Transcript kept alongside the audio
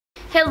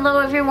Hello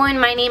everyone,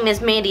 my name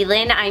is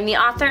Mandilynn. I'm the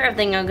author of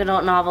the young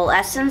adult novel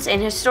Essence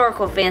and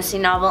historical fantasy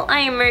novel I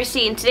Am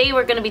Mercy, and today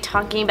we're going to be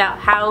talking about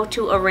how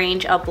to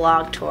arrange a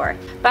blog tour.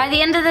 By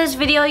the end of this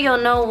video, you'll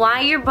know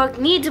why your book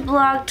needs a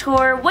blog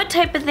tour, what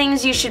type of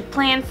things you should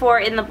plan for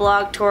in the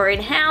blog tour,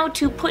 and how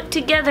to put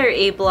together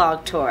a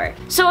blog tour.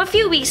 So a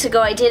few weeks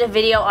ago I did a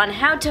video on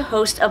how to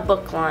host a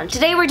book launch.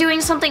 Today we're doing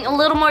something a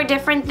little more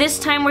different. This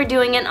time we're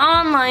doing an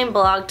online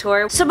blog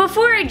tour. So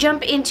before I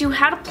jump into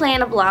how to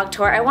plan a blog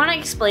tour, I want to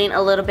explain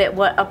a little bit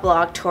what a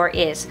blog tour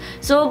is.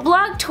 So a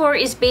blog tour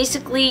is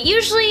basically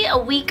usually a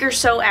week or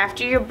so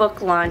after your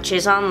book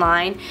launches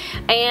online,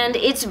 and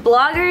it's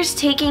bloggers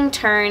taking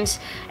turns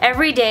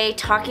every day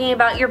talking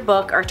about your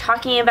book or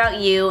talking about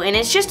you, and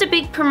it's just a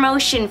big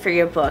promotion for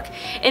your book.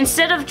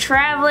 Instead of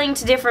traveling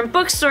to different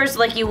bookstores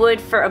like you would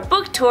for a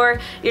book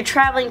tour, you're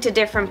traveling to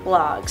different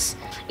blogs.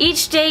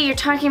 Each day you're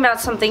talking about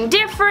something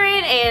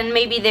different, and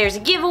maybe there's a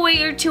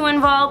giveaway or two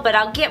involved, but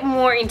I'll get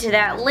more into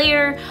that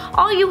later.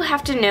 All you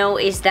have to know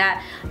is that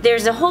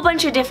there's a whole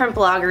bunch of different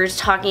bloggers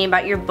talking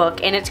about your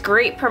book, and it's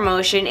great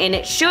promotion and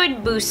it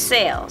should boost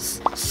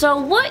sales. So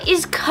what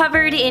is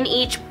covered in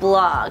each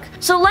blog?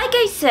 So like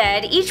I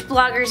said, each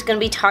blogger is going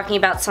to be talking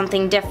about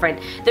something different.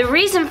 The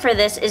reason for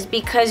this is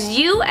because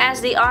you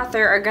as the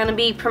author are going to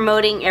be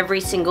promoting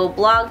every single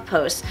blog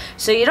post.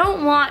 So you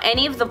don't want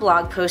any of the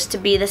blog posts to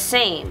be the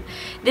same.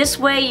 This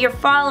way your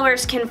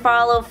followers can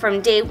follow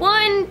from day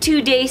 1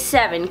 to day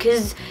 7,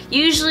 because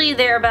usually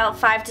they're about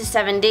 5 to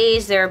 7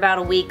 days, they're about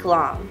a week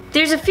long.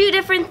 There's a few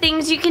different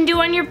things you can do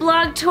on your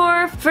blog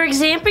tour. For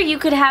example, you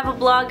could have a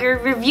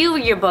blogger review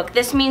your book.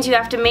 This means you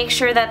have to make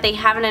sure that they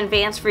have an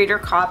advanced reader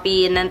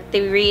copy and then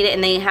they read it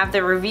and they have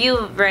the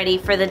review ready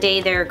for the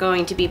day they're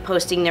going to be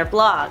posting their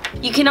blog.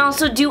 You can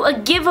also do a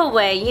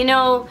giveaway,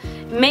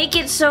 make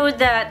it so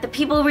that the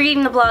people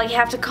reading the blog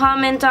have to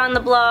comment on the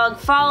blog,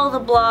 follow the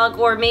blog,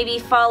 or maybe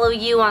follow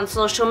you on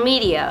social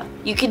media.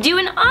 You could do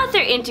an author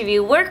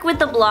interview, work with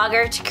the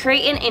blogger to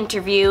create an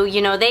interview.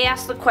 They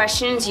ask the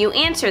questions, you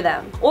answer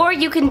them. Or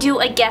you can do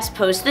a guest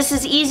post. This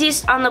is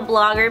easiest on the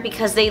blogger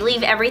because they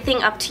leave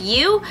everything up to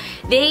you.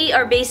 They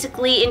are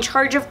basically in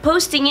charge of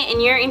posting it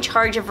and you're in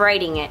charge of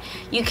writing it.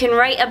 You can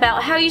write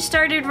about how you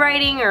started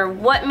writing or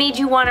what made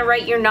you want to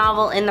write your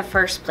novel in the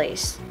first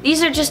place.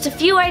 These are just a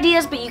few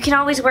ideas, but you can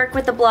always work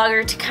with the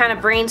blogger to kind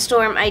of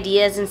brainstorm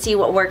ideas and see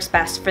what works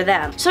best for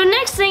them. So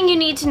next thing you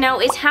need to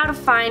know is how to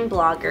find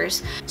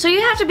bloggers. So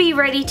you have to be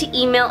ready to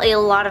email a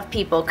lot of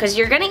people, because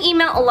you're going to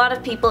email a lot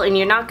of people and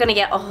you're not going to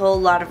get a whole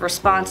lot of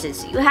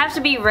responses. You have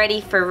to be ready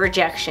for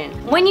rejection.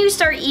 When you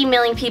start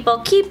emailing people,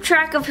 keep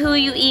track of who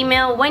you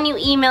email, when you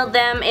emailed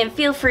them, and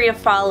feel free to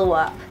follow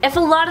up. If a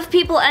lot of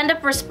people end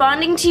up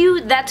responding to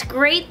you, that's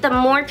great. The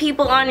more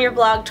people on your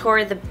blog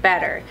tour, the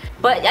better.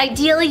 But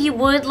ideally you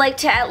would like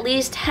to at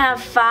least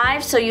have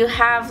 5, so you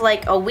have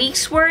like a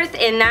week's worth,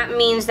 and that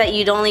means that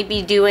you'd only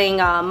be doing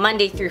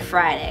Monday through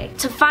Friday.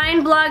 To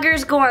find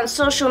bloggers, go on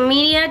social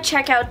media,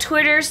 check out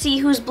Twitter, see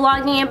who's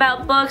blogging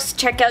about books,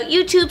 check out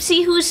YouTube,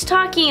 see who's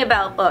talking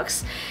about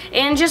books,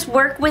 and just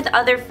work with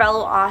other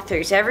fellow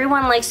authors.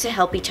 Everyone likes to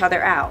help each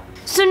other out.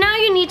 So now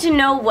you need to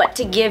know what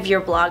to give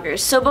your bloggers.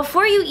 So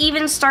before you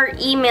even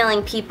start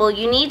emailing people,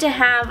 you need to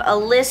have a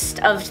list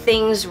of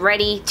things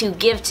ready to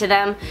give to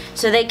them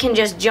so they can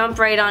just jump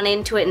right on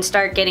into it and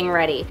start getting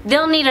ready.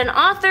 They'll need an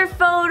author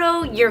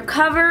photo, your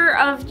cover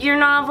of your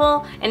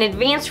novel, an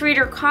advanced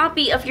reader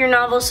copy of your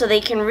novel so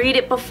they can read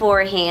it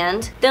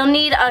beforehand. They'll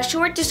need a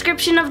short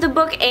description of the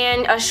book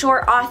and a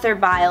short author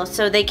bio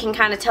so they can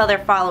kind of tell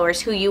their followers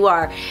who you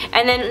are.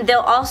 And then they'll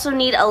also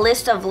need a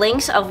list of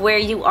links of where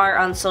you are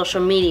on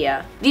social media.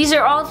 These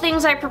are all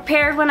things I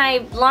prepared when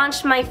I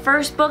launched my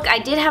first book. I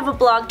did have a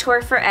blog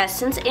tour for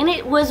Essence and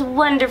it was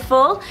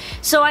wonderful.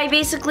 So I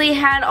basically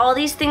had all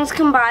these things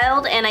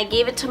compiled and I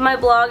gave it to my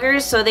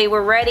bloggers so they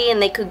were ready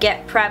and they could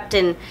get prepped,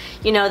 and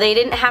they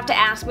didn't have to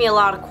ask me a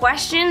lot of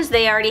questions.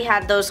 They already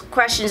had those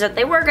questions that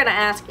they were going to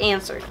ask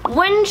answered.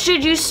 When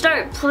should you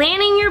start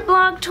planning your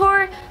blog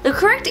tour? The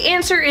correct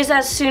answer is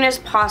as soon as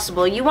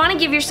possible. You want to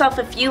give yourself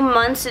a few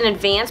months in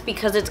advance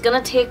because it's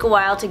going to take a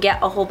while to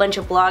get a whole bunch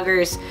of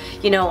bloggers,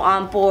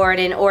 on board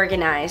and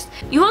organized.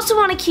 You also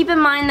want to keep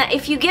in mind that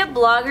if you get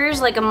bloggers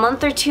like a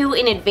month or 2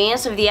 in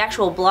advance of the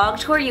actual blog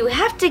tour, you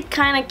have to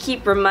kind of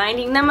keep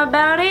reminding them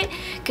about it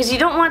because you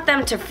don't want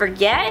them to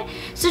forget.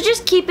 So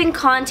just keep in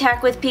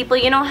contact with people,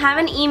 have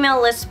an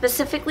email list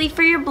specifically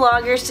for your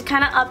bloggers to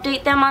kind of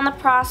update them on the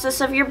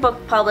process of your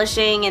book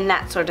publishing and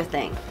that sort of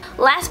thing.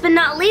 Last but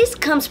not least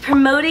comes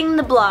promoting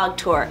the blog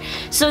tour.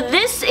 So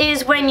this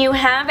is when you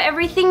have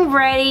everything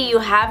ready, you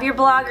have your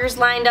bloggers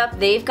lined up,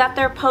 they've got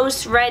their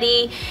posts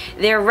ready,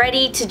 They're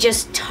ready to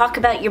just talk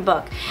about your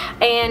book.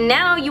 And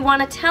now you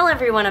want to tell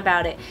everyone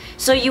about it.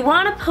 So you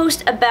want to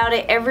post about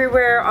it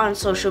everywhere on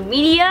social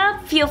media.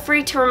 Feel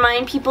free to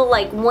remind people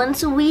like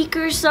once a week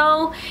or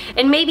so,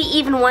 and maybe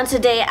even once a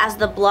day as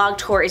the blog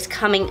tour is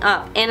coming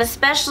up. And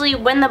especially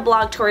when the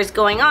blog tour is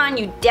going on,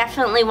 you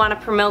definitely want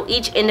to promote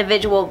each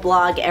individual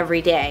blog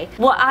every day.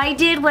 What I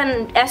did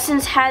when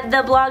Essence had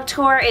the blog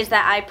tour is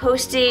that I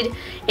posted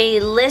a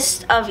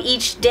list of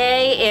each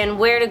day and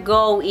where to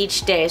go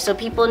each day. So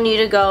people knew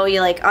to go,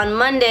 you're like, on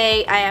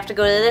Monday I have to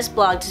go to this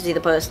blog to see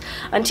the post.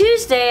 On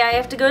Tuesday I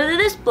have to go to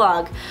this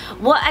blog.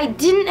 What I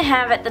didn't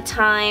have at the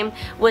time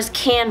was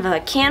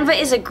Canva. Canva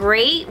is a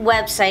great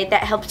website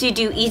that helps you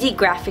do easy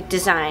graphic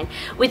design.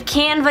 With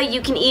Canva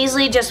you can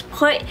easily just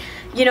put,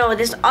 you know,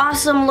 this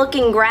awesome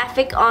looking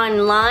graphic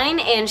online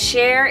and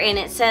share, and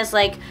it says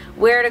like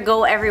where to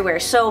go everywhere.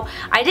 So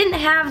I didn't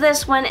have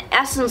this when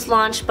Essence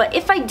launched, but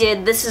if I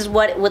did, this is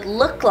what it would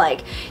look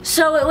like.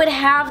 So it would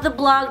have the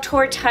blog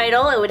tour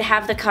title, it would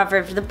have the cover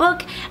of the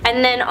book,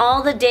 and then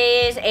all the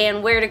days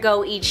and where to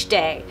go each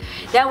day.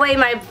 That way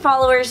my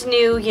followers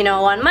knew, you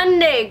know, on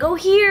Monday go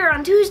here,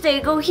 on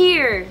Tuesday go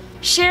here.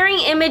 Sharing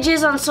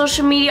images on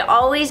social media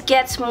always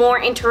gets more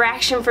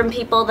interaction from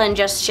people than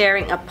just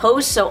sharing a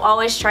post, so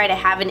always try to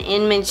have an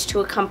image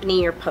to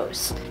accompany your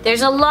post.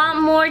 There's a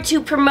lot more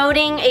to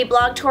promoting a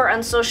blog tour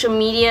on social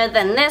media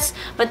than this,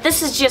 but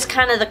this is just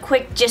kind of the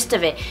quick gist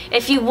of it.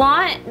 If you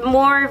want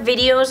more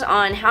videos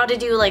on how to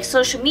do like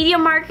social media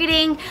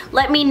marketing,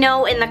 let me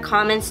know in the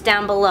comments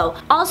down below.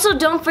 Also,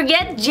 don't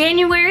forget,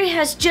 January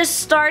has just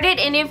started,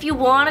 and if you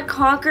want to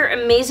conquer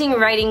amazing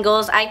writing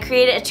goals, I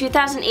created a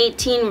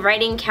 2018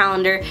 writing calendar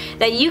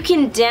that you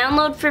can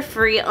download for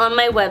free on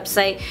my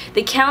website.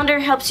 The calendar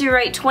helps you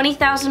write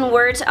 20,000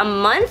 words a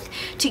month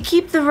to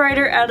keep the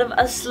writer out of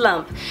a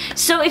slump.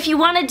 So if you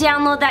want to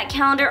download that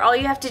calendar, all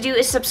you have to do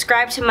is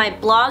subscribe to my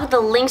blog.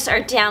 The links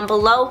are down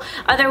below.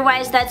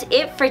 Otherwise, that's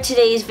it for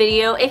today's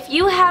video. If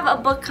you have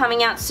a book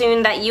coming out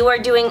soon that you are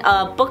doing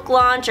a book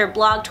launch or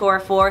blog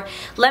tour for,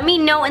 let me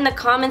know in the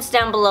comments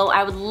down below.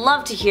 I would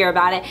love to hear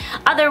about it.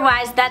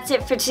 Otherwise, that's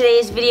it for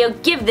today's video.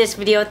 Give this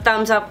video a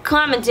thumbs up,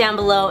 comment down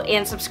below,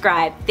 and subscribe.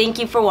 Thank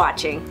you for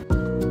watching.